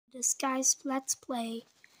This guy's Let's Play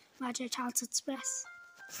Magic House Express.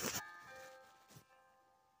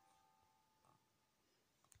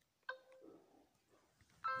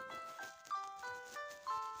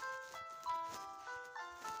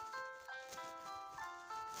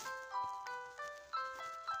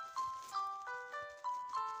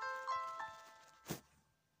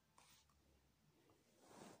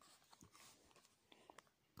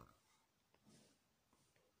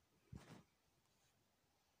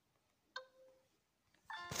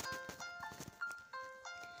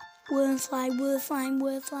 Word fly, word fly,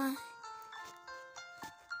 word fly.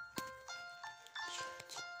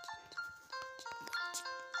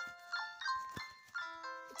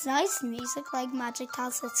 It's nice music like Magic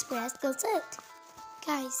House Express, that's it.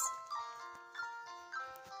 Guys.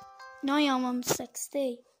 Now I'm on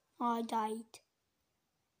 60. Oh, I died.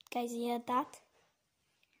 Guys, you heard that?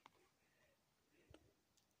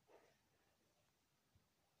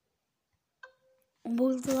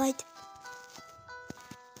 Move the light.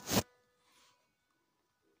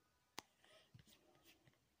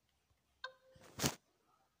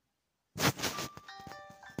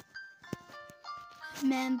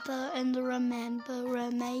 Remember and remember.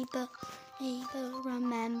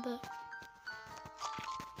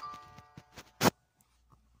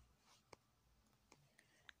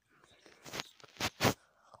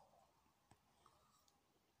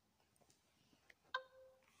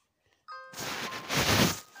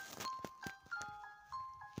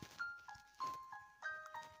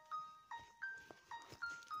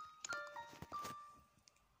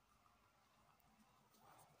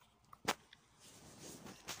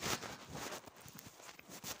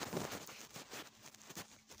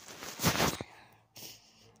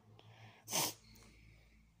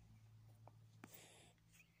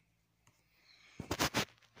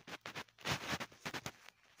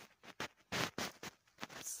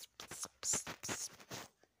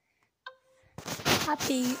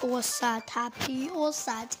 Happy or sad, happy or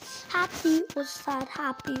sad, happy or sad,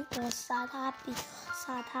 happy or sad, happy,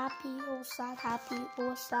 sad, happy or sad, happy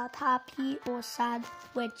or sad, happy or sad,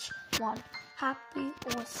 which one? Happy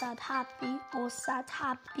or sad, happy or sad,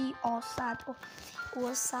 happy or sad,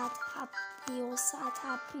 or sad, happy or sad,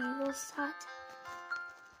 happy or sad.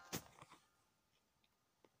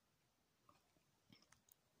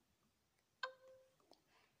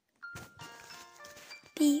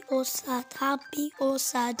 Happy or sad, happy or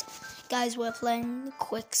sad. Guys, we're playing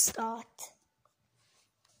quick start.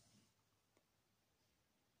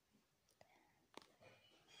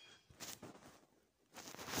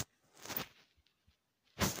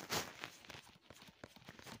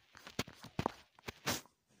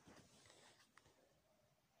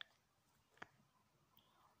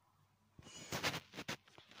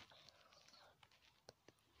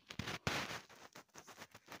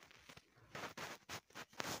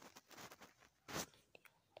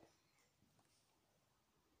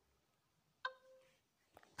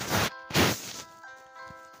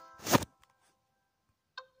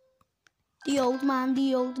 The old man,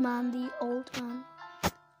 the old man, the old man.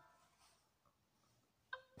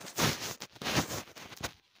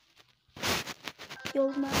 The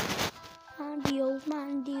old man, and the old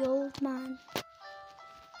man, the old man.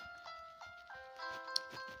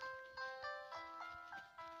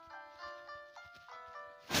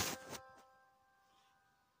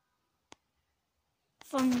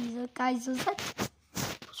 Fun music, guys, is it?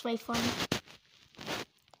 It's very fun.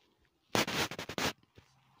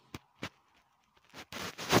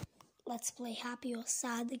 Let's play happy or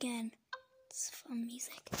sad again. It's fun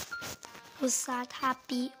music. Was sad,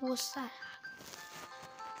 happy, or sad.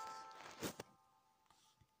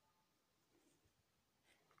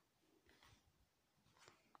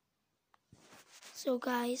 So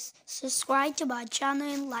guys, subscribe to my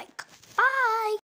channel and like. Bye!